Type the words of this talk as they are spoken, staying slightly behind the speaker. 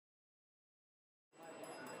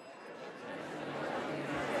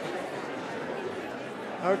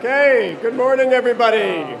Okay, good morning,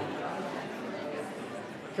 everybody.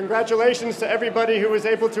 Congratulations to everybody who was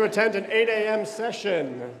able to attend an 8 a.m.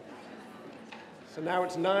 session. So now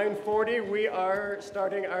it's 9:40. We are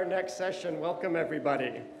starting our next session. Welcome,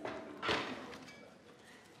 everybody.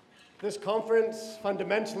 This conference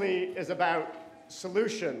fundamentally is about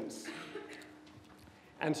solutions.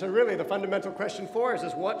 And so really the fundamental question for us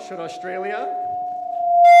is, what should Australia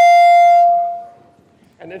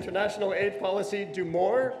and international aid policy do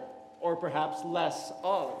more or perhaps less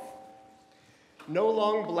of? No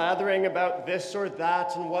long blathering about this or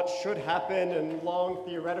that and what should happen and long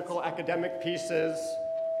theoretical academic pieces.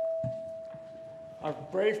 Our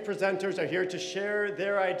brave presenters are here to share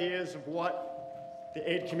their ideas of what the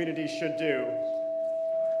aid community should do.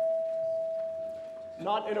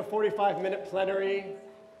 Not in a 45-minute plenary,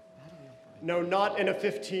 no, not in a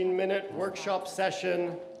 15-minute workshop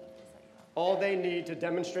session. All they need to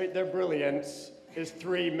demonstrate their brilliance is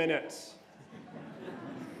 3 minutes.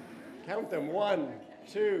 Count them, 1,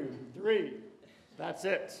 2, 3. That's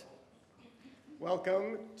it.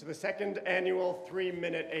 Welcome to the second annual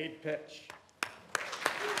 3-minute aid pitch.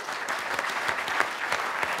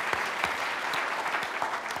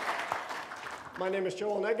 My name is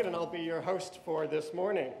Joel Negan, and I'll be your host for this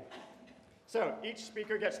morning. So each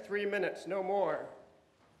speaker gets 3 minutes, no more.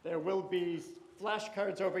 There will be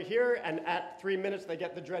flashcards over here, and at 3 minutes they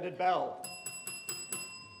get the dreaded bell.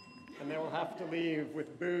 And they will have to leave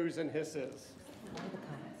with boos and hisses.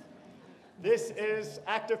 This is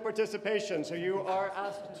active participation, so you are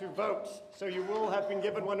asked to vote. So you will have been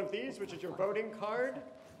given one of these, which is your voting card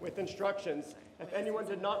with instructions. If anyone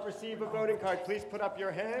did not receive a voting card, please put up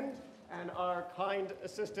your hand, and our kind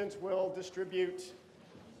assistants will distribute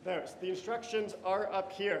those. The instructions are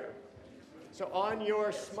up here. So on your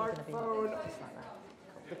smartphone,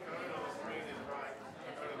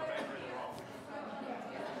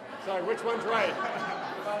 sorry, which one's right?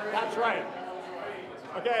 That's right.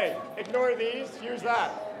 Okay, ignore these, use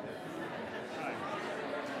that.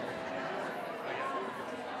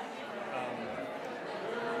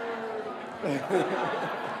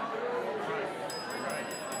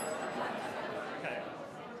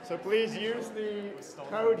 So please use the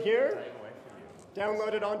code here.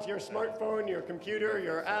 Download it onto your smartphone, your computer,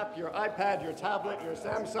 your app, your iPad, your tablet, your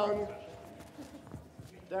Samsung.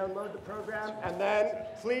 Download the program, and then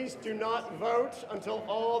please do not vote until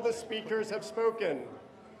all the speakers have spoken.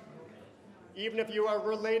 Even if you are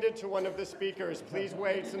related to one of the speakers, please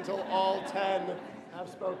wait until all 10 have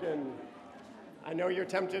spoken. I know you're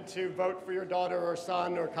tempted to vote for your daughter or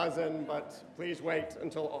son or cousin, but please wait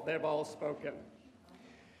until they've all spoken.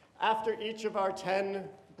 After each of our 10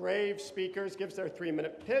 brave speakers gives their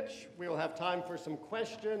 3-minute pitch, we will have time for some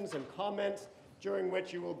questions and comments, during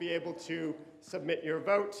which you will be able to submit your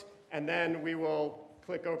vote, and then we will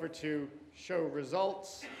click over to show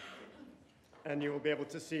results, and you will be able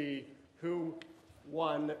to see who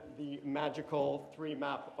won the magical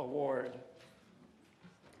 3-map award.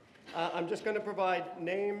 I'm just going to provide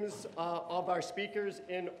names of our speakers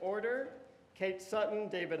in order. Kate Sutton,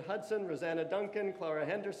 David Hudson, Rosanna Duncan, Klara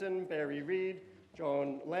Henderson, Barry Reed,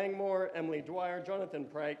 John Langmore, Emily Dwyer, Jonathan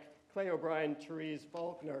Pryke, Clay O'Brien, Therese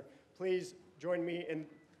Faulkner. Please join me in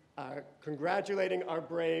congratulating our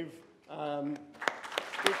brave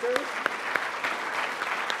speakers.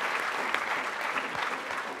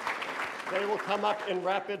 They will come up in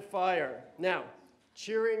rapid fire. Now,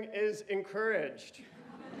 cheering is encouraged.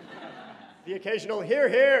 The occasional hear,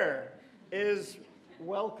 hear is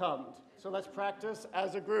welcomed. So let's practice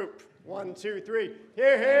as a group. 1, 2, 3.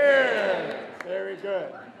 Hear, hear. Very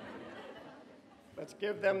good. Let's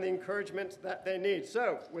give them the encouragement that they need.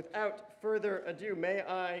 So, without further ado, may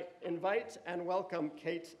I invite and welcome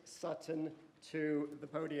Kate Sutton to the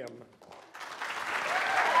podium.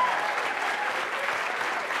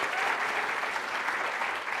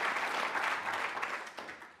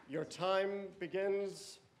 Your time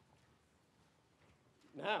begins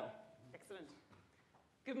now. Excellent.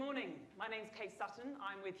 Good morning. My name's Kate Sutton.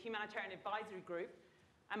 I'm with Humanitarian Advisory Group,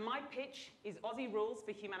 and my pitch is Aussie rules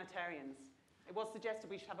for humanitarians. It was suggested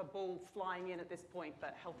we should have a ball flying in at this point,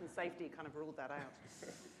 but health and safety kind of ruled that out.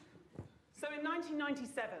 So in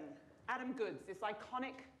 1997, Adam Goodes, this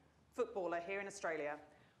iconic footballer here in Australia,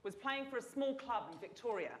 was playing for a small club in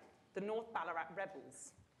Victoria, the North Ballarat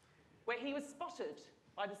Rebels, where he was spotted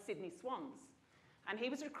by the Sydney Swans, and he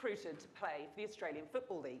was recruited to play for the Australian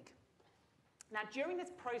Football League. Now, during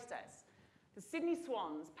this process, the Sydney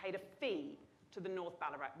Swans paid a fee to the North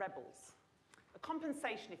Ballarat Rebels, a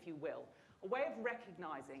compensation, if you will, a way of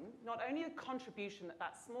recognising not only the contribution that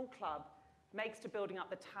that small club makes to building up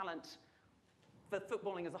the talent for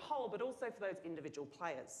footballing as a whole, but also for those individual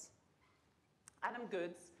players. Adam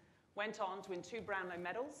Goodes went on to win 2 Brownlow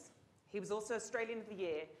medals. He was also Australian of the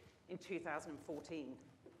Year in 2014.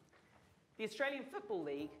 The Australian Football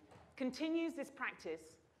League continues this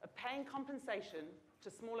practice of paying compensation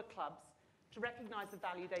to smaller clubs to recognise the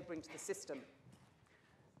value they bring to the system.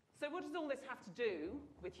 So what does all this have to do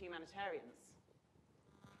with humanitarians?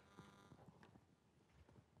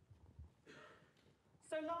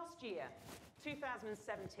 So last year, 2017,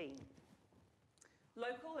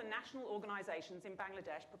 local and national organisations in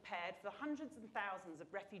Bangladesh prepared for the hundreds and thousands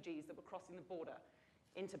of refugees that were crossing the border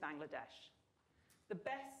into Bangladesh. The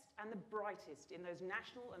best and the brightest in those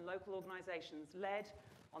national and local organisations led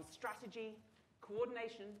on strategy,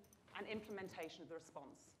 coordination and implementation of the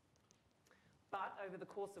response. But over the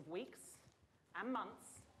course of weeks and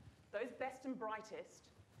months, those best and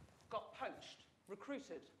brightest got poached,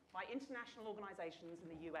 recruited by international organisations in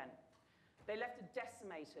the UN. They left a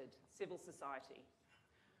decimated civil society.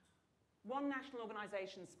 One national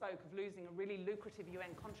organisation spoke of losing a really lucrative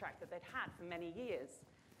UN contract that they'd had for many years.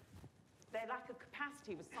 Their lack of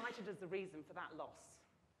capacity was cited as the reason for that loss.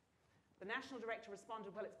 The national director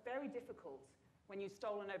responded, well, it's very difficult when you've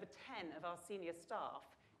stolen over 10 of our senior staff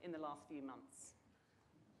in the last few months.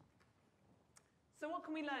 So what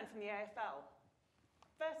can we learn from the AFL?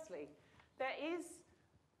 Firstly, there is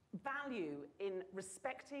value in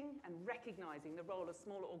respecting and recognising the role of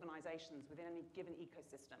smaller organisations within any given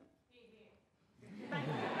ecosystem. Thank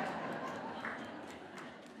you.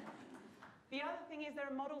 The other thing is there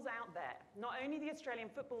are models out there. Not only the Australian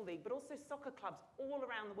Football League, but also soccer clubs all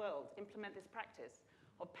around the world implement this practice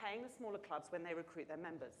of paying the smaller clubs when they recruit their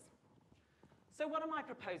members. So what am I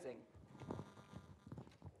proposing?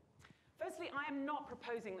 Firstly, I am not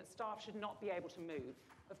proposing that staff should not be able to move.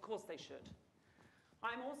 Of course they should.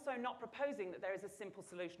 I'm also not proposing that there is a simple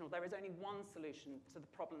solution or there is only one solution to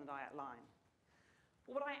the problem that I outline.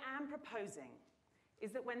 But what I am proposing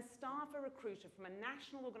is that when staff are recruited from a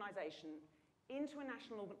national organisation into a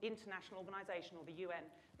international organisation or the UN,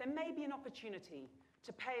 there may be an opportunity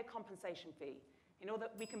to pay a compensation fee in order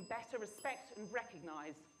that we can better respect and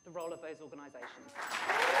recognise the role of those organisations.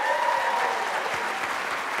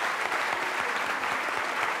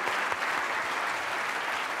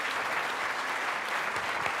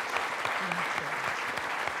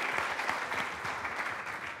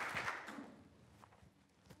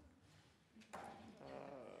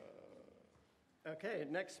 Okay,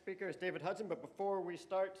 next speaker is David Hudson, but before we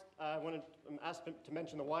start, I want to ask him to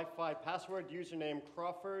mention the Wi-Fi password, username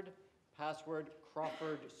Crawford, password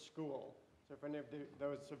Crawford School. So for any of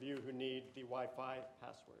those of you who need the Wi-Fi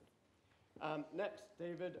password. Next,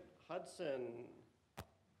 David Hudson.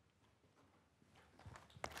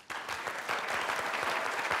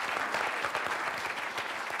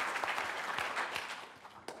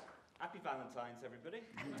 Happy Valentine's, everybody.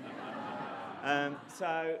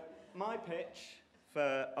 So my pitch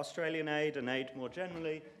for Australian aid and aid more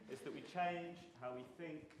generally is that we change how we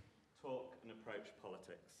think, talk and approach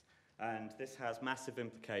politics. And this has massive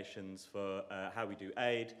implications for how we do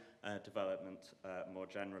aid development more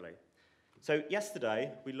generally. So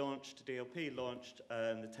yesterday we launched, DLP launched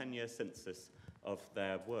the 10-year synthesis of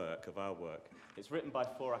their work, of our work. It's written by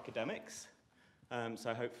 4 academics.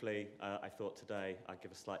 So hopefully I thought today I'd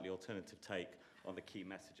give a slightly alternative take on the key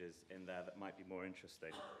messages in there that might be more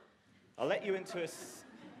interesting. I'll let you into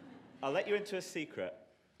a secret.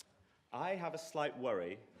 I have a slight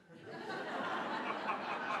worry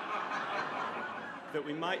that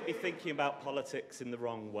we might be thinking about politics in the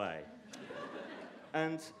wrong way.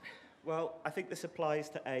 And, well, I think this applies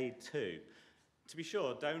to aid too. To be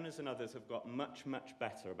sure, donors and others have got much, much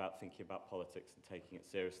better about thinking about politics and taking it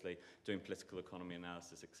seriously, doing political economy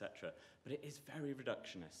analysis, etc. But it is very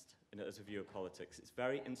reductionist as a view of politics. It's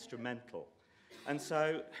very instrumental. And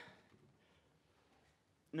so,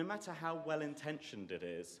 no matter how well-intentioned it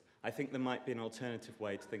is, I think there might be an alternative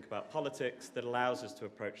way to think about politics that allows us to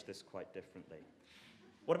approach this quite differently.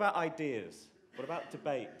 What about ideas? What about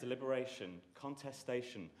debate, deliberation,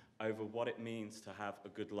 contestation over what it means to have a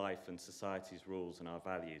good life and society's rules and our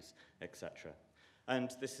values, etc.?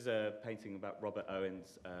 And this is a painting about Robert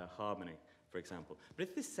Owen's Harmony, for example. But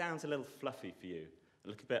if this sounds a little fluffy for you, a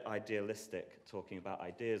little bit idealistic, talking about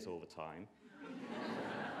ideas all the time,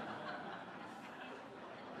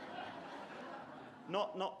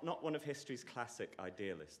 Not one of history's classic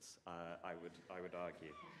idealists, I would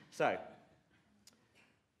argue. So,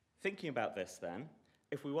 thinking about this then,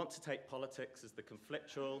 if we want to take politics as the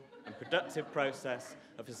conflictual and productive process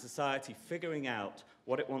of a society figuring out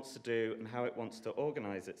what it wants to do and how it wants to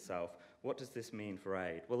organise itself, what does this mean for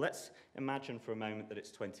aid? Well, let's imagine for a moment that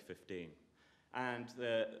it's 2015. And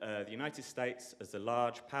the United States, as a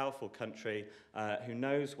large, powerful country who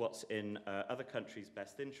knows what's in other countries'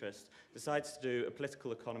 best interest, decides to do a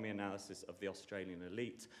political economy analysis of the Australian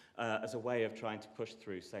elite as a way of trying to push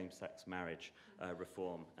through same-sex marriage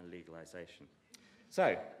reform and legalisation.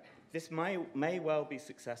 So, this may well be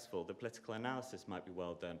successful. The political analysis might be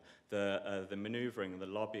well done. The manoeuvring and the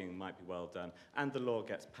lobbying might be well done. And the law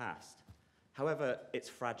gets passed. However, it's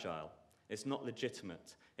fragile. It's not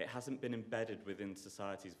legitimate. It hasn't been embedded within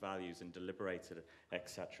society's values and deliberated,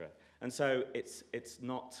 etc. And so it's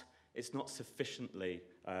not sufficiently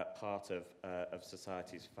part of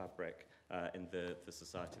society's fabric in the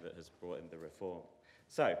society that has brought in the reform.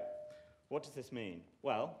 So, what does this mean?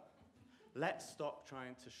 Well, let's stop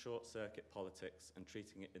trying to short-circuit politics and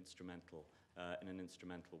treating it instrumental in an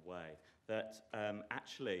instrumental way. That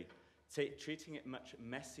actually treating it a much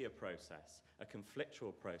messier process, a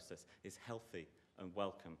conflictual process, is healthy and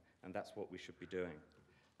welcome, and that's what we should be doing.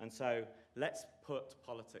 And so let's put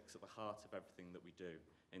politics at the heart of everything that we do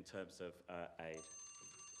in terms of aid.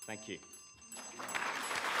 Thank you.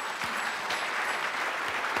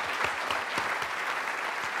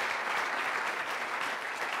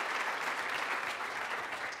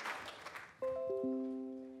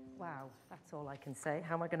 Wow, that's all I can say.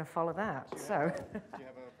 How am I going to follow that? Do you have a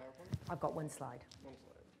PowerPoint? I've got one slide. One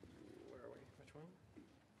slide. Where are we? Which one?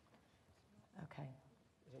 Okay.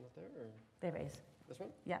 Is it not there? Or? There it is. This one?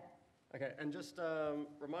 Yeah. Okay, and just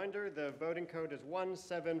reminder, the voting code is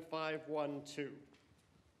 17512.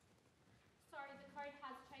 Sorry, the code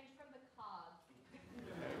has changed from the card.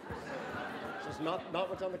 It's just not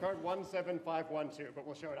what's on the card, 17512, but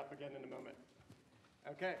we'll show it up again in a moment.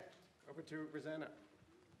 Okay, over to Rosanna.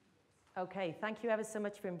 Okay, thank you ever so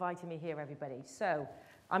much for inviting me here, everybody. So,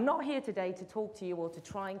 I'm not here today to talk to you or to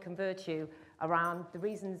try and convert you around the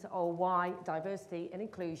reasons or why diversity and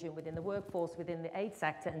inclusion within the workforce, within the aid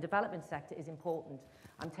sector and development sector is important.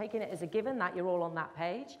 I'm taking it as a given that you're all on that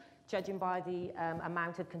page. Judging by the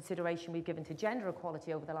amount of consideration we've given to gender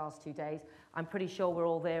equality over the last 2 days, I'm pretty sure we're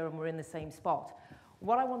all there and we're in the same spot.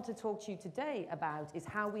 What I want to talk to you today about is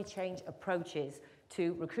how we change approaches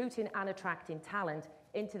to recruiting and attracting talent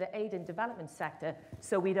into the aid and development sector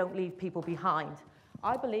so we don't leave people behind.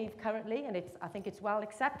 I believe currently, and I think it's well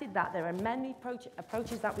accepted, that there are many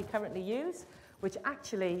approaches that we currently use which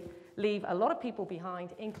actually leave a lot of people behind,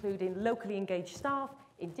 including locally engaged staff,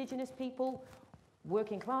 Indigenous people,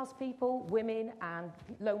 working class people, women, and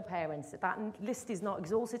lone parents. That list is not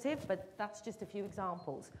exhaustive, but that's just a few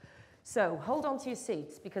examples. So hold on to your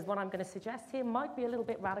seats, because what I'm going to suggest here might be a little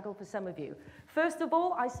bit radical for some of you. First of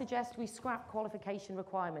all, I suggest we scrap qualification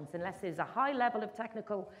requirements unless there's a high level of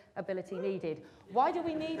technical ability needed. Why do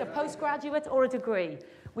we need a postgraduate or a degree?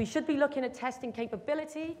 We should be looking at testing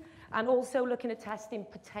capability and also looking at testing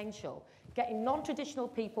potential, getting non-traditional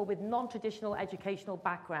people with non-traditional educational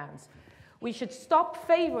backgrounds. We should stop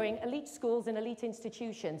favouring elite schools and elite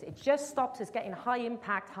institutions. It just stops us getting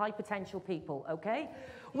high-impact, high-potential people, okay?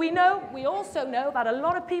 We also know that a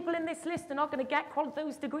lot of people in this list are not going to get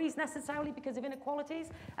those degrees necessarily because of inequalities,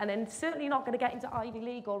 and then certainly not going to get into Ivy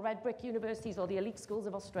League or red brick universities or the elite schools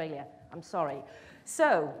of Australia. I'm sorry.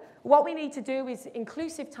 So what we need to do is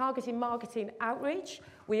inclusive targeting, marketing, outreach.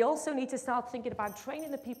 We also need to start thinking about training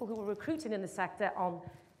the people who are recruiting in the sector on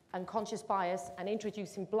unconscious bias and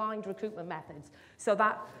introducing blind recruitment methods so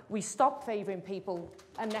that we stop favouring people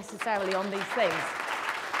unnecessarily on these things.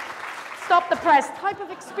 Stop the press. Type of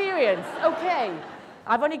experience. Okay.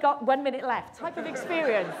 I've only got 1 minute left. Type of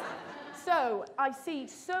experience. So I see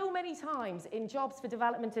so many times in jobs for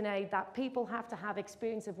development and aid that people have to have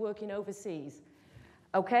experience of working overseas.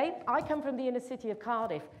 Okay? I come from the inner city of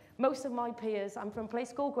Cardiff. Most of my peers, I'm from a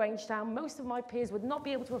place called Grangetown, most of my peers would not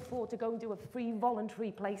be able to afford to go and do a free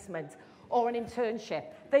voluntary placement or an internship.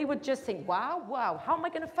 They would just think, wow, how am I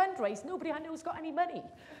going to fundraise? Nobody I know has got any money.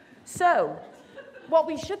 So what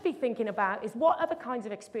we should be thinking about is what other kinds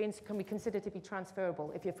of experience can we consider to be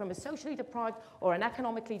transferable? If you're from a socially deprived or an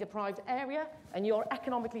economically deprived area and you're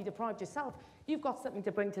economically deprived yourself, you've got something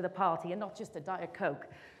to bring to the party and not just a Diet Coke.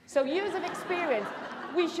 So years of experience,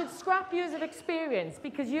 we should scrap years of experience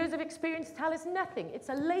because years of experience tell us nothing. It's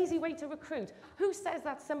a lazy way to recruit. Who says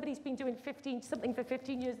that somebody's been doing something for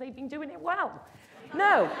 15 years, they've been doing it well?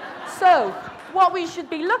 No. So what we should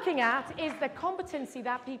be looking at is the competency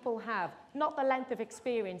that people have, not the length of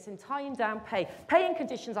experience, and tying down pay. Paying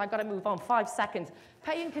conditions, I've got to move on, 5 seconds.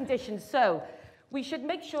 Paying conditions, so we should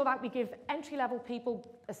make sure that we give entry-level people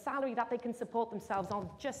a salary that they can support themselves on,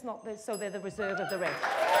 just not so they're the reserve of the rich.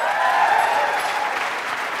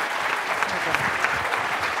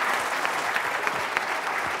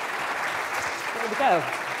 There we go.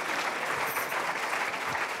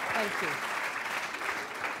 Thank you.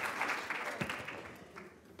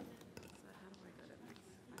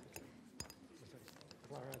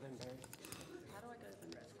 Klara, then Barry. How do I go to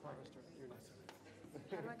the next slide?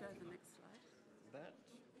 How do I go to the next slide? That,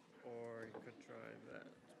 or you could try that,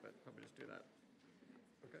 but probably just do that.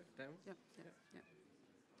 Okay, down? Yep, yep, yep.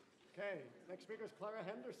 Okay, next speaker is Klara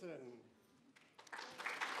Henderson.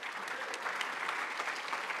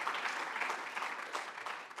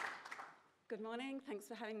 Good morning, thanks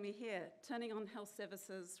for having me here. Turning on health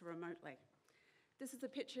services remotely. This is a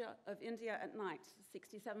picture of India at night.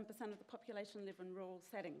 67% of the population live in rural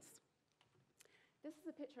settings. This is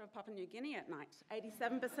a picture of Papua New Guinea at night.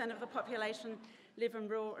 87% of the population live in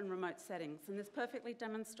rural and remote settings, and this perfectly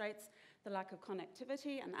demonstrates the lack of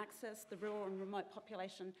connectivity and access the rural and remote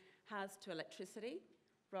population has to electricity,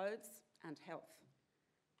 roads, and health.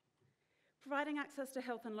 Providing access to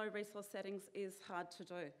health in low-resource settings is hard to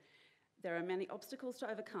do. There are many obstacles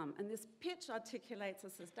to overcome, and this pitch articulates a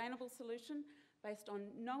sustainable solution based on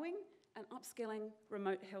knowing and upskilling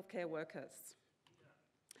remote healthcare workers.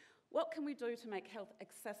 What can we do to make health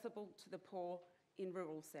accessible to the poor in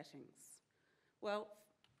rural settings? Well,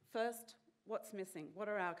 first, what's missing? What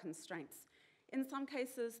are our constraints? In some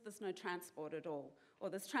cases, there's no transport at all,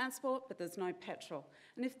 or there's transport, but there's no petrol.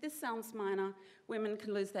 And if this sounds minor, women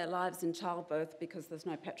can lose their lives in childbirth because there's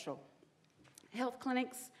no petrol. Health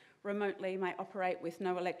clinics remotely may operate with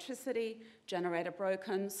no electricity, generator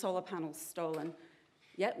broken, solar panels stolen.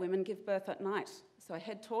 Yet women give birth at night, so a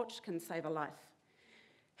head torch can save a life.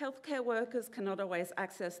 Healthcare workers cannot always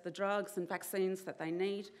access the drugs and vaccines that they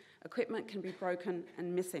need. Equipment can be broken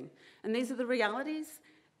and missing. And these are the realities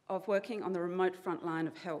of working on the remote front line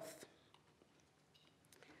of health.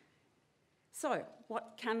 So,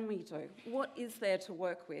 what can we do? What is there to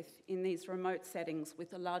work with in these remote settings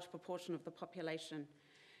with a large proportion of the population?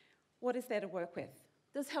 What is there to work with?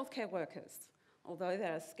 There's healthcare workers. Although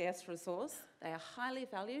they're a scarce resource, they are highly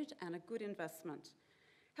valued and a good investment.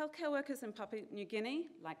 Healthcare workers in Papua New Guinea,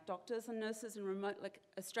 like doctors and nurses in remote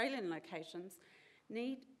Australian locations,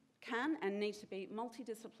 can and need to be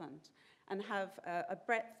multidisciplined and have a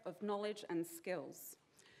breadth of knowledge and skills.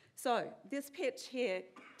 So this pitch here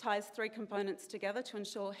ties three components together to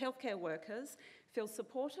ensure healthcare workers feel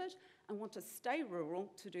supported and want to stay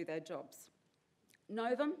rural to do their jobs.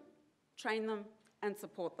 Know them, train them, and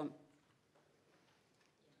support them.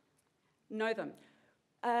 Know them.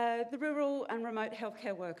 The rural and remote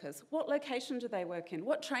healthcare workers, what location do they work in?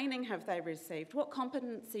 What training have they received? What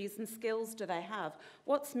competencies and skills do they have?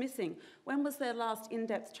 What's missing? When was their last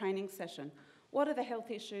in-depth training session? What are the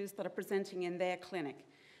health issues that are presenting in their clinic?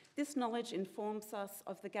 This knowledge informs us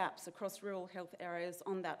of the gaps across rural health areas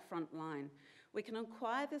on that front line. We can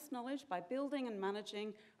acquire this knowledge by building and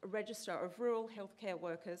managing a register of rural healthcare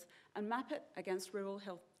workers and map it against rural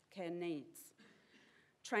healthcare needs.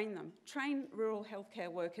 Train them. Train rural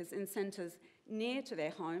healthcare workers in centres near to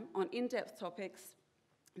their home on in-depth topics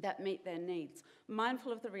that meet their needs,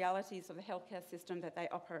 mindful of the realities of the healthcare system that they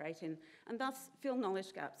operate in, and thus fill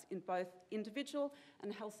knowledge gaps in both individual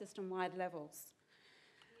and health system-wide levels.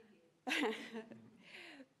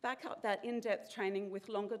 Back up that in-depth training with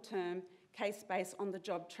longer-term case-based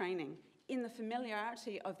on-the-job training in the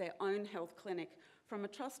familiarity of their own health clinic from a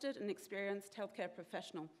trusted and experienced healthcare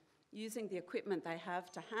professional, using the equipment they have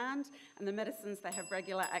to hand and the medicines they have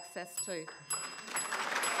regular access to.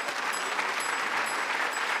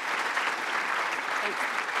 Thanks.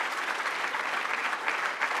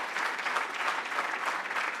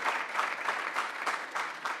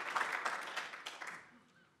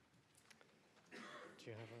 Do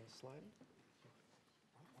you have a slide?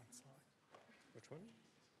 One slide. Which one?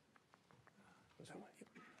 This one?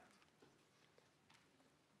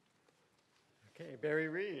 Okay, Barry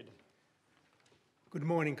Reid. Good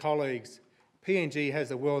morning, colleagues. PNG has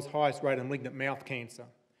the world's highest rate of malignant mouth cancer.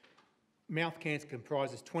 Mouth cancer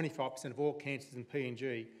comprises 25% of all cancers in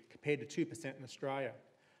PNG, compared to 2% in Australia.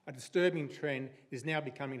 A disturbing trend is now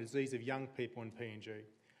becoming a disease of young people in PNG.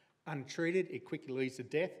 Untreated, it quickly leads to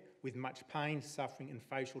death, with much pain, suffering and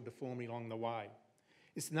facial deformity along the way.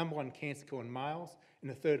 It's the number one cancer killer in males and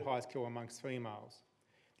the third highest killer amongst females.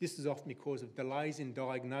 This is often because of delays in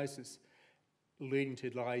diagnosis, leading to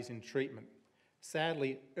delays in treatment.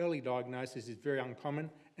 Sadly, early diagnosis is very uncommon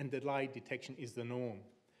and delayed detection is the norm.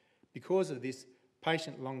 Because of this,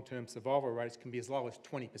 patient long-term survival rates can be as low as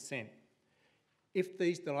 20%. If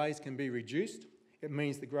these delays can be reduced, it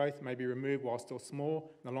means the growth may be removed while still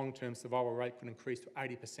small and the long-term survival rate could increase to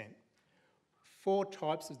 80%. 4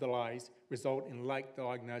 types of delays result in late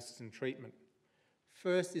diagnosis and treatment.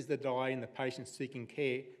 First is the delay in the patient seeking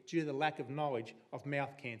care due to the lack of knowledge of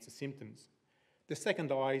mouth cancer symptoms. The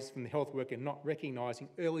second lie is from the health worker not recognising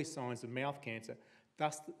early signs of mouth cancer,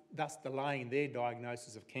 thus delaying their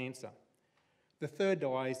diagnosis of cancer. The third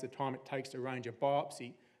lie is the time it takes to arrange a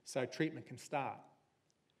biopsy so treatment can start.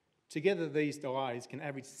 Together, these delays can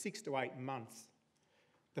average 6 to 8 months.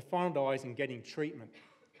 The final delay is in getting treatment.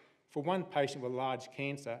 For one patient with large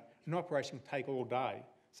cancer, an operation can take all day,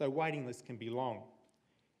 so waiting lists can be long.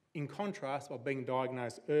 In contrast, by being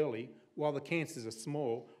diagnosed early, while the cancers are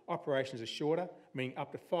small, operations are shorter, meaning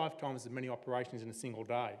up to 5 times as many operations in a single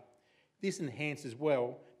day. This enhances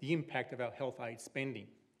well the impact of our health aid spending.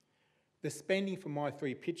 The spending for my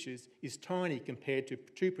 3 pitches is tiny compared to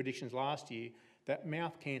 2 predictions last year that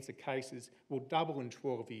mouth cancer cases will double in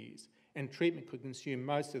 12 years and treatment could consume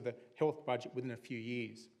most of the health budget within a few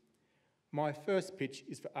years. My first pitch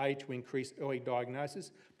is for aid to increase early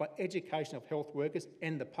diagnosis by education of health workers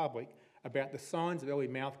and the public about the signs of early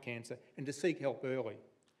mouth cancer and to seek help early.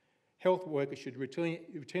 Health workers should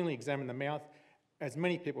routinely examine the mouth as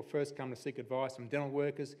many people first come to seek advice from dental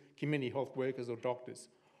workers, community health workers or doctors.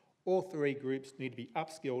 All 3 groups need to be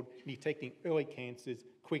upskilled in detecting early cancers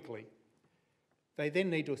quickly. They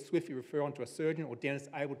then need to swiftly refer on to a surgeon or dentist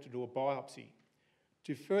able to do a biopsy.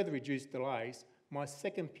 To further reduce delays, my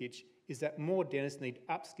second pitch is that more dentists need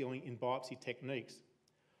upskilling in biopsy techniques.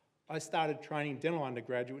 I started training dental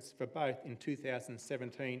undergraduates for both in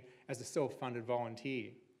 2017 as a self-funded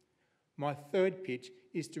volunteer. My third pitch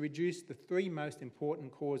is to reduce the 3 most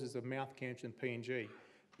important causes of mouth cancer in PNG: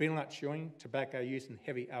 betel nut chewing, tobacco use and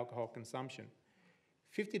heavy alcohol consumption.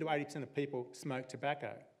 50 to 80% of people smoke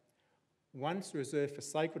tobacco. Once reserved for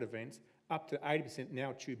sacred events, up to 80%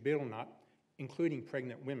 now chew betel nut, including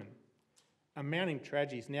pregnant women. A mounting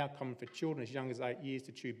tragedy is now common for children as young as 8 years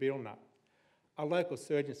to chew betel nut. A local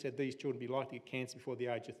surgeon said these children would be likely to get cancer before the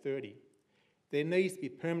age of 30. There needs to be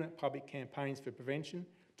permanent public campaigns for prevention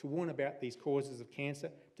to warn about these causes of cancer,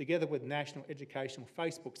 together with national educational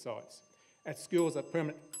Facebook sites. At schools, a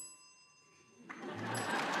permanent...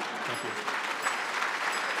 Thank you.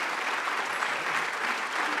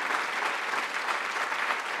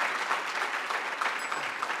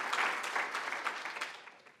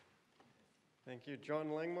 Thank you.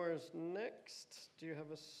 John Langmore is next. Do you have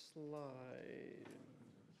a slide?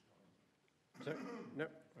 Sorry? No?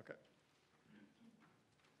 Okay.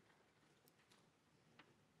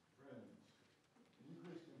 Friends,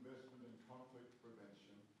 increased investment in conflict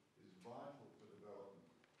prevention is vital for development.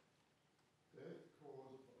 Death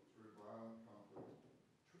caused through violent conflict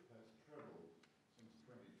has trebled since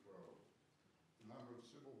 2012. The number of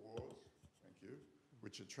civil wars,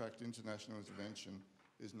 which attract international intervention,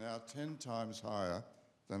 is now 10 times higher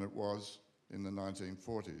than it was in the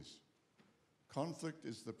 1940s. Conflict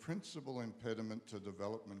is the principal impediment to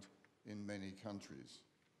development in many countries.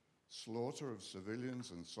 Slaughter of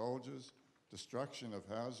civilians and soldiers, destruction of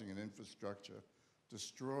housing and infrastructure,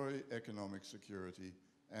 destroy economic security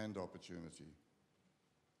and opportunity.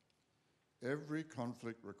 Every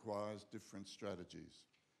conflict requires different strategies: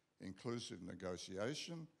 inclusive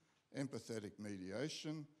negotiation, empathetic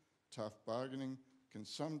mediation, tough bargaining, can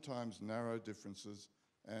sometimes narrow differences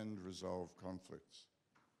and resolve conflicts.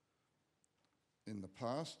 In the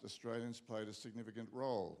past, Australians played a significant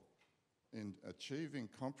role in achieving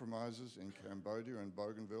compromises in Cambodia and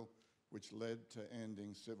Bougainville, which led to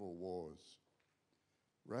ending civil wars.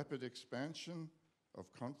 Rapid expansion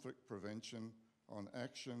of conflict prevention on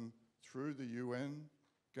action through the UN,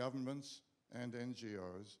 governments and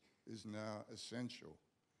NGOs is now essential.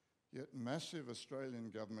 Yet massive Australian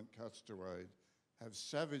government cuts to aid have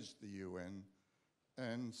savaged the UN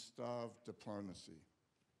and starved diplomacy.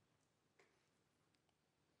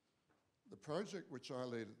 The project which I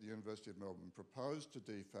lead at the University of Melbourne proposed to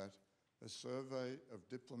DFAT a survey of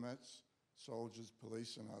diplomats, soldiers,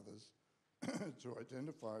 police and others to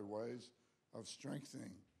identify ways of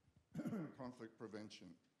strengthening conflict prevention.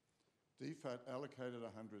 DFAT allocated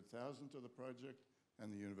 $100,000 to the project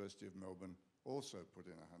and the University of Melbourne also put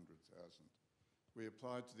in $100,000. We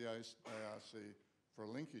applied to the ARC for a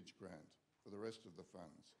linkage grant for the rest of the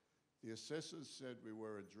funds. The assessors said we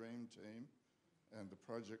were a dream team and the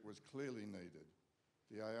project was clearly needed.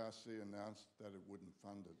 The ARC announced that it wouldn't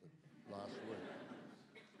fund it last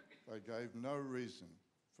week. They gave no reason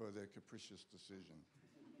for their capricious decision.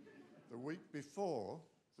 The week before,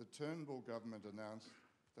 the Turnbull government announced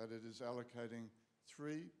that it is allocating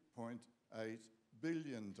 $3.8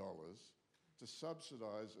 billion to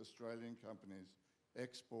subsidise Australian companies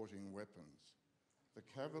exporting weapons. The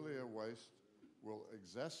cavalier waste will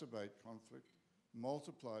exacerbate conflict,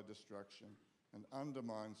 multiply destruction, and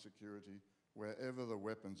undermine security wherever the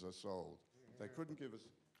weapons are sold. They couldn't give us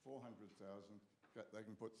 $400,000, they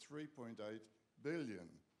can put $3.8 billion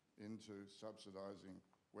into subsidising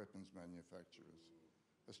weapons manufacturers.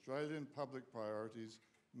 Australian public priorities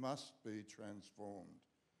must be transformed.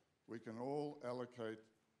 We can all advocate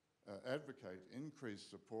increased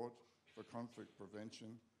support for conflict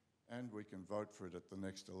prevention, and we can vote for it at the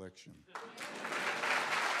next election.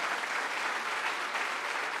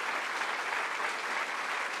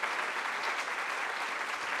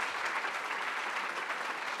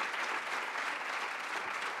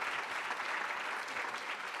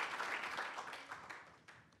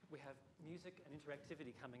 We have music and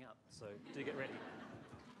interactivity coming up, so do get ready.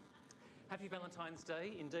 Happy Valentine's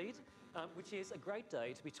Day, indeed, which is a great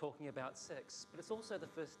day to be talking about sex, but it's also the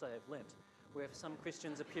first day of Lent, where for some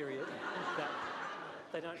Christians a period that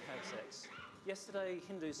they don't have sex. Yesterday,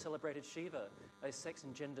 Hindus celebrated Shiva, a sex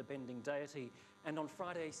and gender-bending deity, and on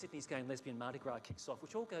Friday, Sydney's Gay and Lesbian Mardi Gras kicks off,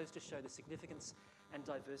 which all goes to show the significance and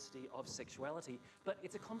diversity of sexuality. But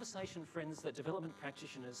it's a conversation, friends, that development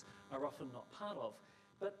practitioners are often not part of.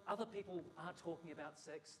 But other people are talking about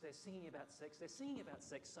sex, they're singing about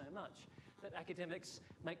sex so much that academics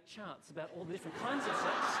make charts about all the different kinds of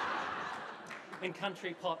sex in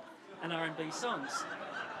country, pop and R&B songs.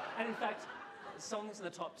 And in fact, songs in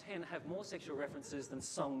the top 10 have more sexual references than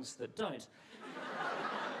songs that don't.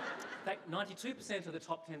 In fact, 92% of the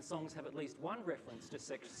top 10 songs have at least one reference to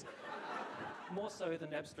sex, more so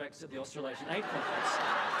than abstracts at the Australasian Aid Conference.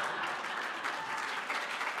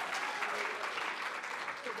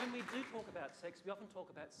 When we do talk about sex, we often talk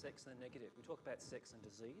about sex in the negative. We talk about sex and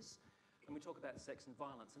disease, and we talk about sex and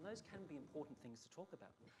violence, and those can be important things to talk about.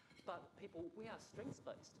 But people, we are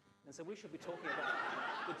strengths-based, and so we should be talking about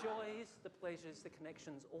the joys, the pleasures, the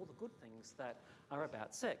connections, all the good things that are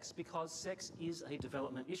about sex, because sex is a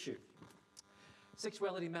development issue.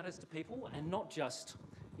 Sexuality matters to people, and not just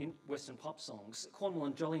in Western pop songs. Cornwall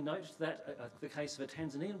and Jolly note that the case of a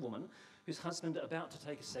Tanzanian woman whose husband, about to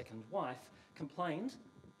take a second wife, complained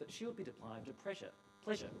that she would be deprived of pleasure.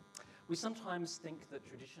 We sometimes think that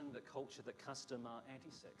tradition, that culture, that custom are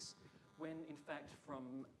anti-sex, when in fact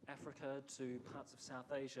from Africa to parts of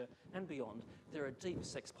South Asia and beyond, there are deep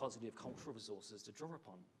sex-positive cultural resources to draw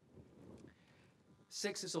upon.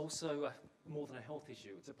 Sex is also more than a health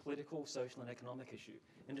issue. It's a political, social and economic issue,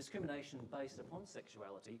 and discrimination based upon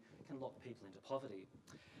sexuality can lock people into poverty.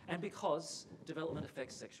 And because development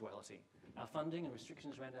affects sexuality, our funding and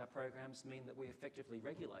restrictions around our programs mean that we effectively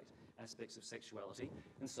regulate aspects of sexuality,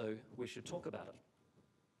 and so we should talk about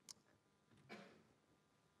it.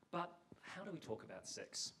 But how do we talk about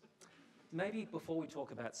sex? Maybe before we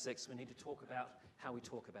talk about sex, we need to talk about how we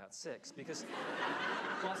talk about sex, because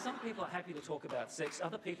while some people are happy to talk about sex,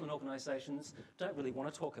 other people in organisations don't really want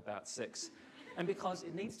to talk about sex. And because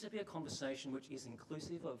it needs to be a conversation which is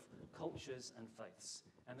inclusive of cultures and faiths,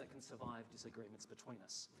 and that can survive disagreements between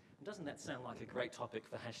us. And doesn't that sound like a great topic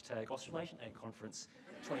for hashtag Australasian Aid Conference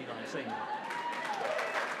 2019?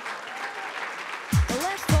 Well,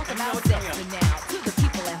 let's talk about sex for now. To the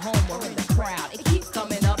people at home or in the crowd, it keeps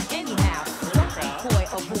coming up anyhow. Don't be coy,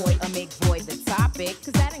 avoid, or make void the topic,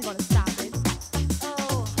 cause that ain't gonna stop it.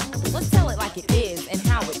 Oh, let's tell it like it is and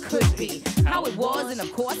how it could be, how it was, and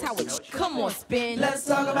of course how it should. Come on, spin. Let's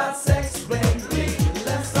talk about sex, baby.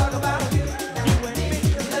 Let's talk about you and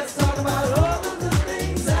me. Let's talk about all of the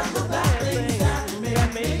things and the bad things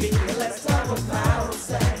that may be. Let's talk about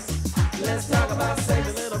sex. Let's talk about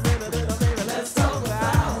sex. Let's talk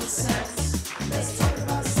about sex. Let's talk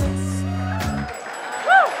about sex.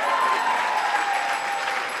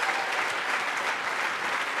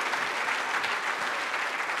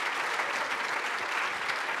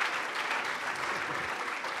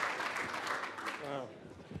 Wow.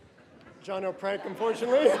 John O'Prank,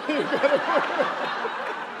 unfortunately. You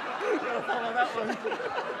gotta follow that one.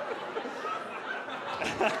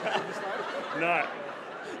 No.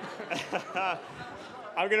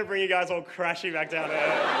 I'm going to bring you guys all crashing back down to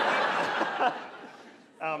earth.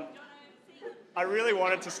 I really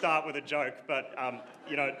wanted to start with a joke, but,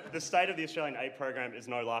 you know, the state of the Australian aid program is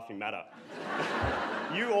no laughing matter.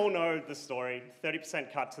 You all know the story,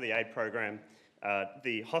 30% cut to the aid program,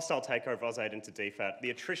 the hostile takeover of AusAid into DFAT,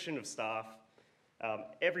 the attrition of staff.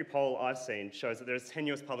 Every poll I've seen shows that there's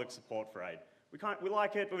tenuous public support for aid. We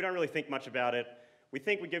like it, but we don't really think much about it. We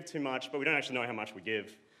think we give too much, but we don't actually know how much we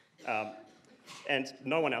give. And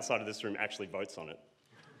no one outside of this room actually votes on it.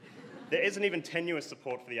 There isn't even tenuous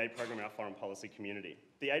support for the aid program in our foreign policy community.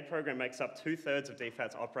 The aid program makes up 2/3 of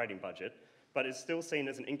DFAT's operating budget, but is still seen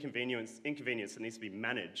as an inconvenience that needs to be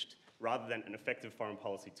managed rather than an effective foreign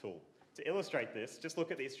policy tool. To illustrate this, just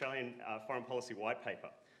look at the Australian Foreign Policy White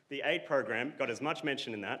Paper. The aid program got as much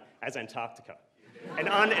mention in that as Antarctica, an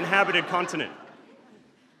uninhabited continent.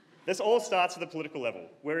 This all starts at the political level,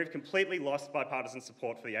 where we've completely lost bipartisan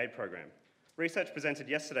support for the aid program. Research presented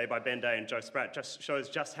yesterday by Ben Day and Joe Spratt just shows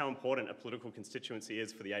just how important a political constituency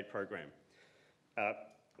is for the aid program.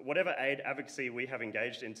 Whatever aid advocacy we have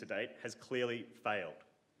engaged in to date has clearly failed.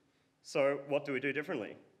 So what do we do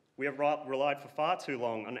differently? We have relied for far too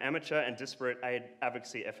long on amateur and disparate aid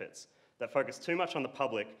advocacy efforts that focus too much on the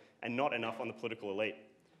public and not enough on the political elite.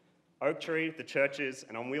 Oaktree, the churches,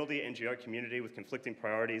 an unwieldy NGO community with conflicting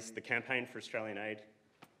priorities, the Campaign for Australian Aid.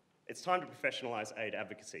 It's time to professionalise aid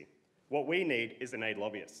advocacy. What we need is an aid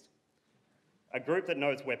lobbyist. A group that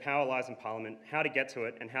knows where power lies in Parliament, how to get to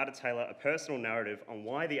it, and how to tailor a personal narrative on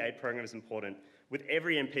why the aid program is important with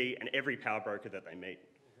every MP and every power broker that they meet.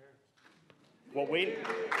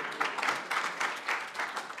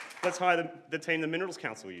 Let's hire the team the Minerals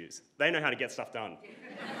Council use. They know how to get stuff done.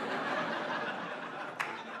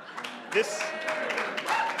 This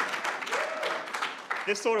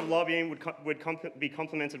sort of lobbying would be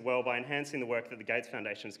complemented well by enhancing the work that the Gates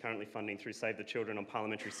Foundation is currently funding through Save the Children on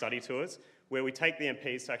parliamentary study tours, where we take the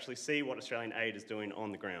MPs to actually see what Australian aid is doing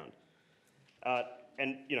on the ground.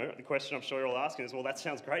 And the question I'm sure you're all asking is, well, that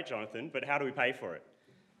sounds great, Jonathan, but how do we pay for it?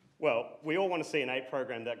 Well, we all want to see an aid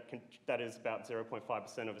program that is about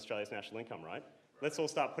 0.5% of Australia's national income, right? Let's all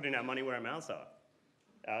start putting our money where our mouths are.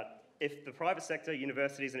 If the private sector,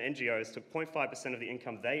 universities and NGOs took 0.5% of the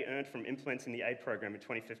income they earned from implementing the aid program in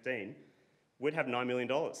 2015, we'd have $9 million.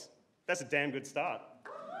 That's a damn good start.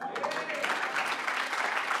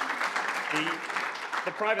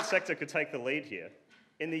 The private sector could take the lead here.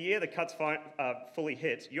 In the year the cuts fully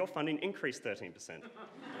hit, your funding increased 13%.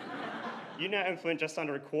 You now implement just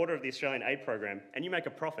under a quarter of the Australian aid program, and you make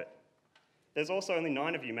a profit. There's also only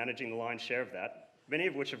 9 of you managing the lion's share of that, many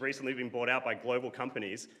of which have recently been bought out by global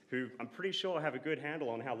companies who I'm pretty sure have a good handle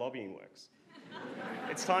on how lobbying works.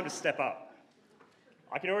 It's time to step up.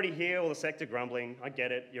 I can already hear all the sector grumbling. I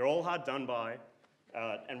get it. You're all hard done by,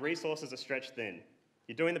 and resources are stretched thin.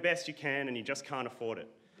 You're doing the best you can, and you just can't afford it.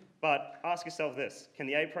 But ask yourself this: can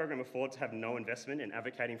the aid program afford to have no investment in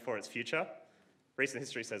advocating for its future? Recent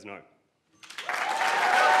history says no.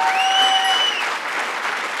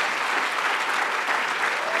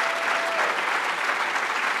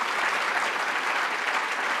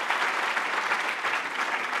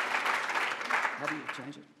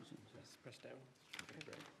 Change it. Just press down.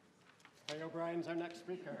 Ray O'Brien's our next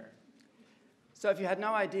speaker. So if you had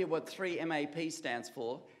no idea what 3MAP stands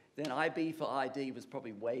for, then IB for ID was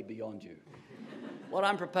probably way beyond you. What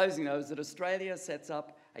I'm proposing, though, is that Australia sets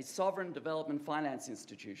up a sovereign development finance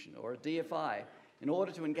institution, or a DFI, in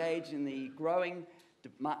order to engage in the growing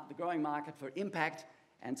market for impact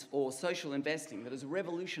or social investing that is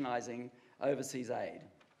revolutionising overseas aid.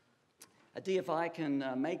 A DFI can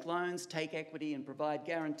make loans, take equity, and provide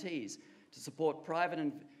guarantees to support private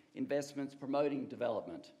investments promoting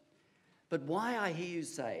development. But why, I hear you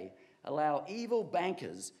say, allow evil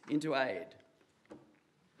bankers into aid?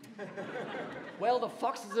 Well, the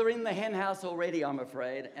foxes are in the henhouse already, I'm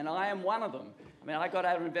afraid, and I am one of them. I mean, I got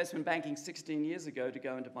out of investment banking 16 years ago to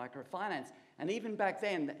go into microfinance, and even back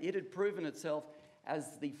then, it had proven itself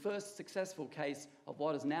as the first successful case of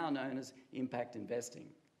what is now known as impact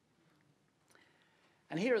investing.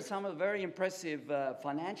 And here are some of the very impressive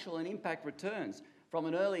financial and impact returns from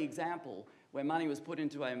an early example where money was put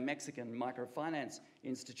into a Mexican microfinance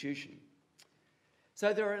institution.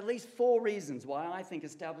 So there are at least 4 reasons why I think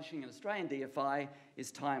establishing an Australian DFI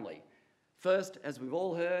is timely. First, as we've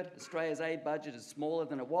all heard, Australia's aid budget is smaller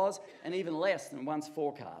than it was and even less than once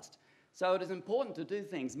forecast. So it is important to do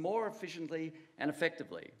things more efficiently and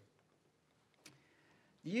effectively.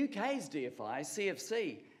 The UK's DFI,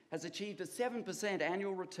 CFC, has achieved a 7%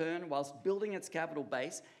 annual return whilst building its capital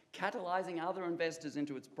base, catalysing other investors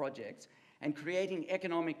into its projects, and creating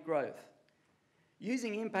economic growth.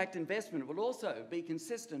 Using impact investment will also be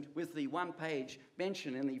consistent with the one-page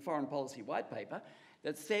mention in the Foreign Policy White Paper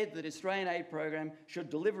that said that the Australian aid program should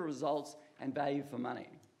deliver results and value for money.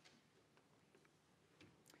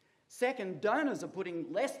 Second, donors are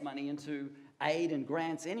putting less money into aid and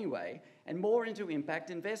grants anyway, and more into impact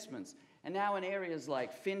investments, and now in areas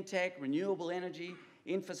like fintech, renewable energy,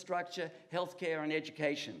 infrastructure, healthcare and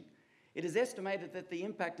education. It is estimated that the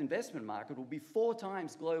impact investment market will be 4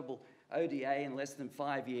 times global ODA in less than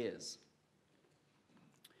 5 years.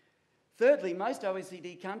 Thirdly, most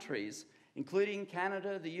OECD countries, including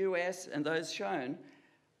Canada, the US and those shown,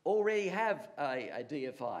 already have a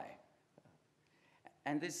DFI.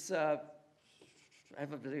 And this, but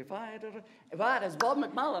as Bob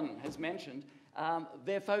McMullen has mentioned,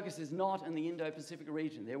 their focus is not in the Indo-Pacific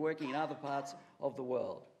region. They're working in other parts of the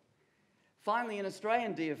world. Finally, an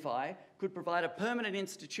Australian DFI could provide a permanent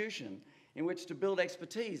institution in which to build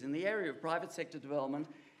expertise in the area of private sector development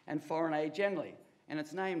and foreign aid generally, and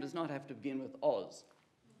its name does not have to begin with Oz.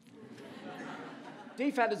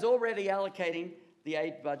 DFAT is already allocating the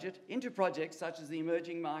aid budget into projects such as the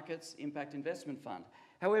Emerging Markets Impact Investment Fund.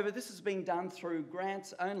 However, this is being done through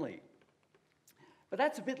grants only. But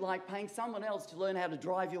that's a bit like paying someone else to learn how to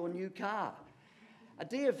drive your new car. A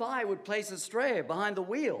DFI would place Australia behind the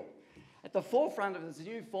wheel, at the forefront of this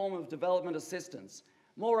new form of development assistance.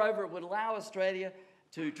 Moreover, it would allow Australia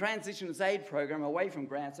to transition its aid program away from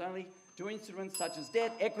grants only to instruments such as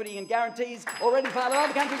debt, equity and guarantees, already part of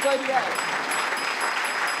other countries' ODA.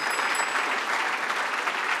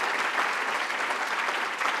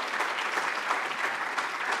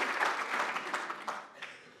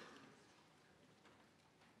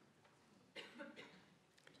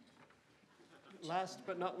 Last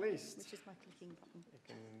but not least. Which is my clicking button. You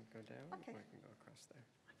can go down, Okay. or you can go across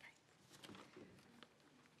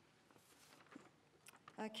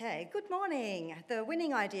there. Okay, good morning. The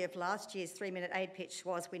winning idea of last year's 3-minute aid pitch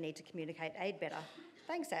was we need to communicate aid better.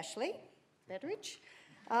 Thanks, Ashley Betteridge.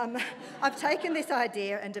 I've taken this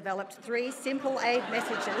idea and developed 3 simple aid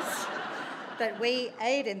messages that we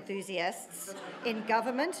aid enthusiasts in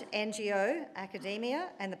government, NGO, academia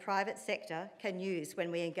and the private sector can use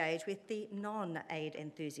when we engage with the non-aid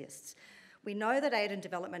enthusiasts. We know that aid and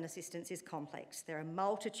development assistance is complex. There are a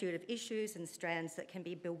multitude of issues and strands that can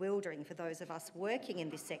be bewildering for those of us working in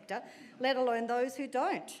this sector, let alone those who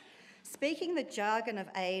don't. Speaking the jargon of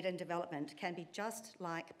aid and development can be just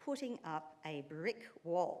like putting up a brick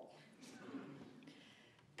wall.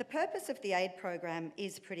 The purpose of the aid program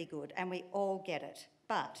is pretty good and we all get it,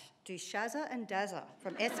 but do Shazza and Dazza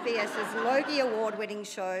from SBS's Logie award-winning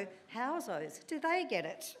show Howzos, do they get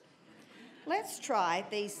it? Let's try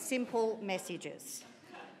these simple messages.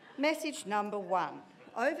 Message number 1,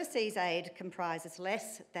 overseas aid comprises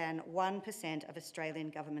less than 1% of Australian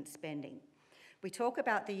government spending. We talk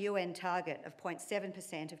about the UN target of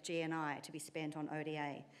 0.7% of GNI to be spent on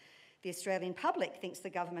ODA. The Australian public thinks the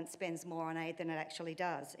government spends more on aid than it actually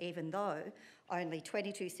does, even though only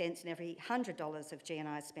 22 cents in every $100 of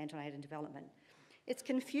GNI is spent on aid and development. It's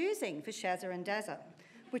confusing for Shazza and Dazza,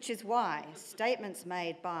 which is why statements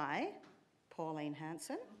made by Pauline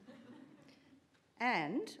Hanson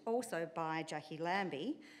and also by Jackie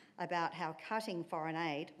Lambie about how cutting foreign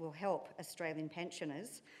aid will help Australian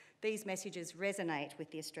pensioners, these messages resonate with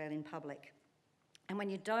the Australian public. And when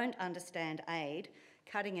you don't understand aid,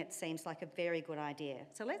 cutting it seems like a very good idea.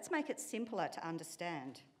 So let's make it simpler to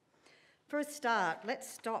understand. For a start, let's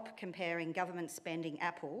stop comparing government spending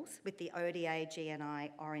apples with the ODA GNI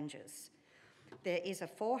oranges. There is a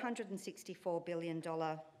 $464 billion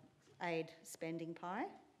aid spending pie.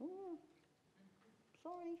 Ooh,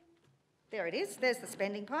 sorry. There it is, there's the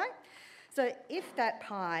spending pie. So if that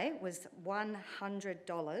pie was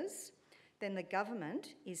 $100, then the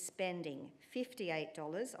government is spending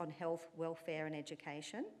 $58 on health, welfare and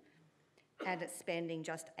education, and it's spending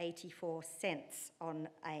just 84 cents on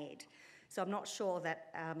aid. So I'm not sure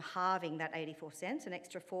that halving that 84 cents, an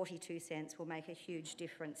extra 42 cents, will make a huge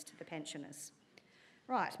difference to the pensioners.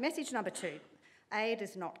 Right, message number 2. Aid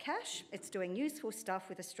is not cash, it's doing useful stuff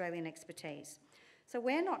with Australian expertise. So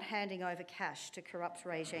we're not handing over cash to corrupt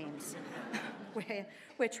regimes.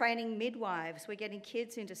 We're training midwives, we're getting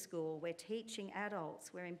kids into school, we're teaching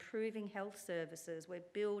adults, we're improving health services, we're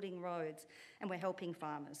building roads, and we're helping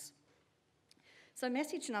farmers. So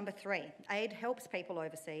message number 3, aid helps people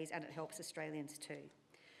overseas and it helps Australians too.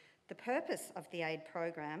 The purpose of the aid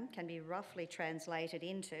program can be roughly translated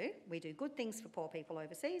into, we do good things for poor people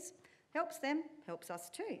overseas, helps them, helps us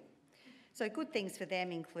too. So good things for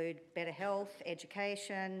them include better health,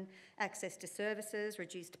 education, access to services,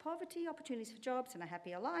 reduced poverty, opportunities for jobs and a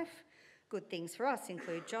happier life. Good things for us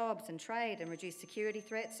include jobs and trade and reduced security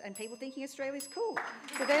threats and people thinking Australia's cool.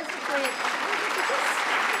 So there's the 3.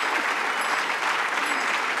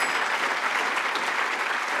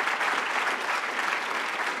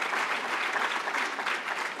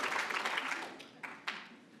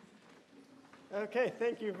 Okay,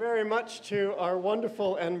 thank you very much to our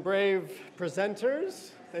wonderful and brave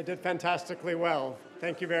presenters. They did fantastically well.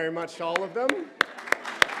 Thank you very much to all of them.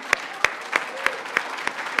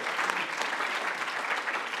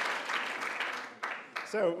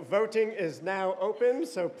 So voting is now open,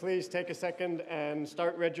 so please take a second and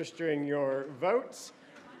start registering your votes.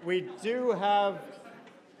 We do have,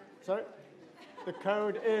 sorry, the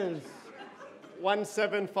code is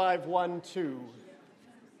 17512.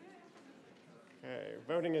 Okay,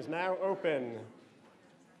 voting is now open.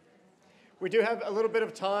 We do have a little bit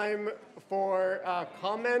of time for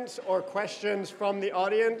comments or questions from the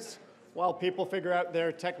audience while people figure out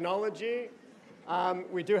their technology.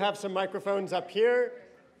 We do have some microphones up here.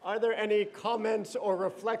 Are there any comments or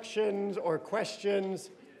reflections or questions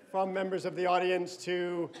from members of the audience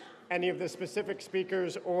to any of the specific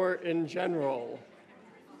speakers or in general?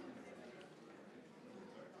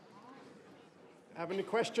 Have any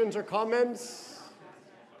questions or comments?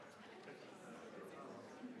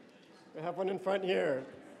 We have one in front here.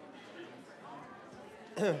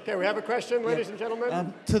 Okay, we have a question, ladies and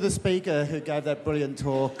gentlemen. To the speaker who gave that brilliant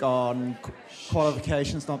talk on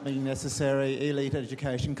qualifications not being necessary, elite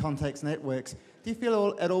education, context networks, do you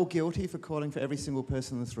feel at all guilty for calling for every single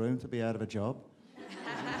person in this room to be out of a job?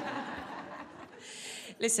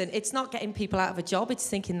 Listen, it's not getting people out of a job. It's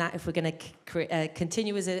thinking that if we're going to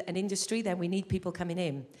continue as an industry, then we need people coming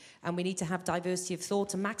in. And we need to have diversity of thought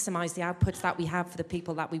to maximise the outputs that we have for the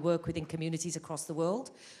people that we work with in communities across the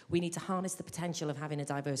world. We need to harness the potential of having a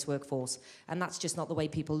diverse workforce. And that's just not the way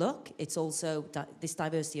people look. It's also this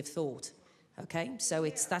diversity of thought. Okay? So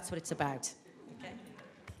that's what it's about. Okay?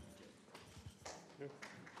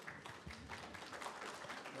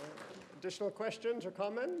 Additional questions or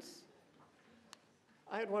comments?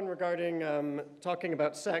 I had one regarding talking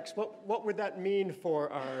about sex. What would that mean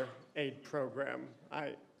for our aid program?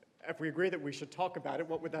 If we agree that we should talk about it,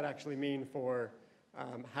 what would that actually mean for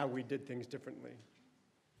how we did things differently?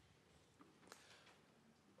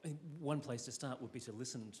 I think one place to start would be to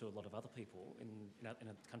listen to a lot of other people in the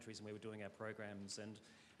countries where we're doing our programs and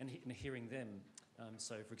hearing them.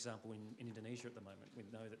 So, for example, in Indonesia at the moment, we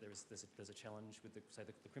know that there's a challenge with the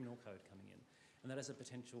criminal code coming in, and that has a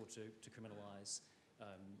potential to criminalise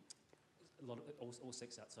a lot of all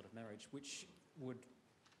sex outside of marriage, which would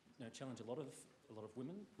challenge a lot of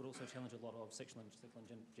women, would also challenge a lot of sexual and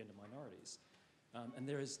gender minorities. And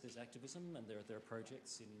there's activism, and there are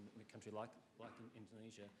projects in a country like in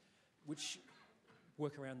Indonesia, which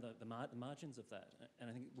work around the margins of that. And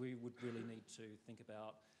I think we would really need to think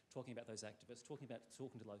about talking about those activists, talking to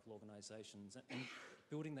local organisations, and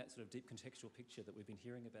building that sort of deep contextual picture that we've been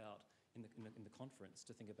hearing about in the conference.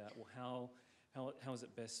 To think about, well, how is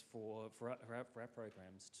it best for our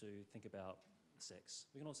programs to think about sex?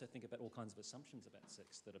 We can also think about all kinds of assumptions about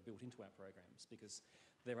sex that are built into our programs, because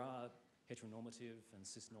there are heteronormative and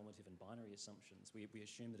cisnormative and binary assumptions. We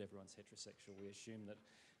assume that everyone's heterosexual. We assume that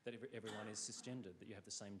everyone is cisgendered, that you have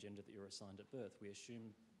the same gender that you're assigned at birth. We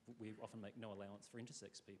often make no allowance for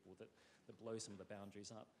intersex people that blow some of the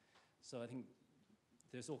boundaries up. So I think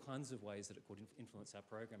there's all kinds of ways that it could influence our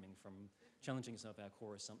programming, from challenging some of our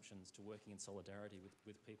core assumptions to working in solidarity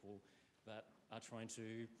with people that are trying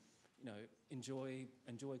to, enjoy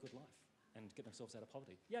a good life and get themselves out of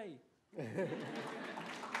poverty. Yay!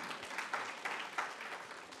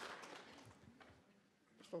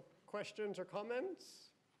 Questions or comments?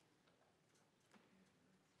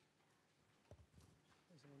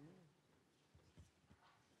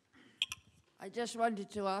 I just wanted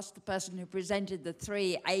to ask the person who presented the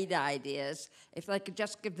 3 aid ideas if they could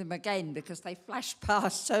just give them again, because they flashed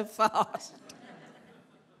past so fast.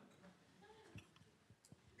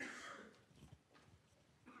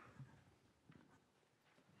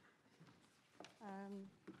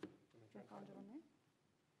 Can I find it on there?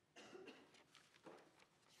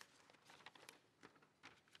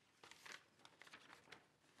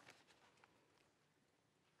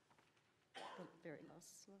 The very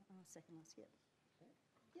last, second last, yep.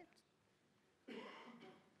 Yep.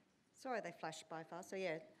 Sorry, they flashed by fast.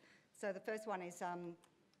 So the first one is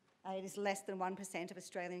aid is less than 1% of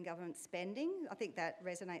Australian government spending. I think that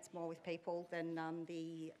resonates more with people than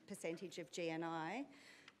the percentage of GNI.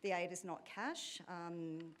 The aid is not cash,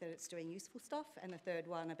 that it's doing useful stuff. And the third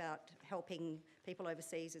one about helping people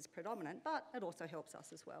overseas is predominant, but it also helps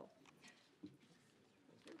us as well.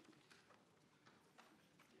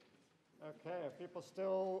 Okay, are people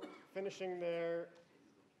still finishing their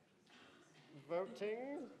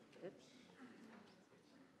voting? Oops.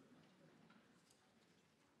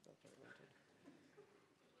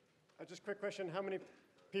 Just a quick question, how many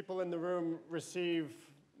people in the room receive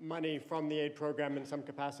money from the aid program in some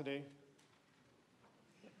capacity?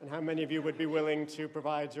 And how many of you would be willing to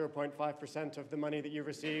provide 0.5% of the money that you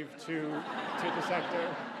receive to the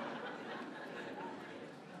sector?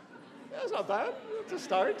 That's not bad, it's a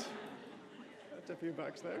start. That's a few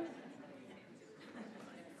bucks there.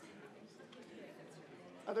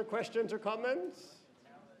 Other questions or comments?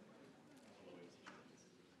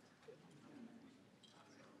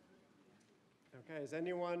 Okay, has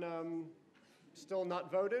anyone still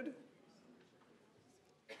not voted?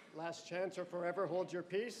 Last chance or forever hold your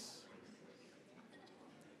peace.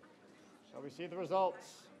 Shall Shall we see the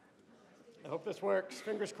results? I hope this works.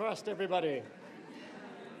 Fingers crossed, everybody.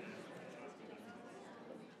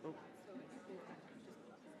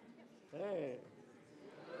 Hey.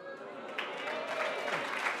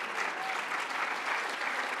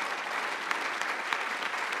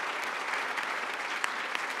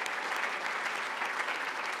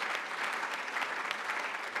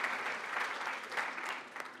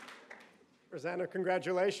 Rosanna,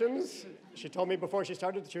 congratulations. She told me before she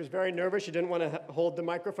started that she was very nervous. She didn't want to hold the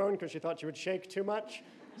microphone because she thought she would shake too much.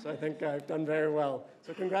 So I think I've done very well.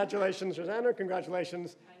 So congratulations, Rosanna.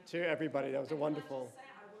 Congratulations to everybody. That was a wonderful.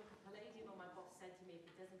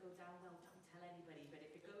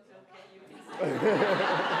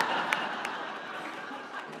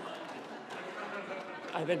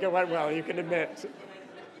 I think it went well, you can admit.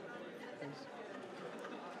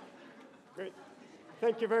 Great.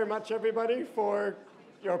 Thank you very much, everybody, for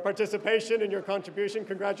your participation and your contribution.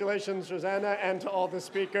 Congratulations, Rosanna, and to all the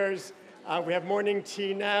speakers. We have morning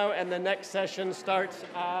tea now, and the next session starts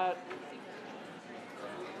at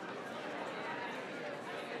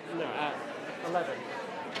 11.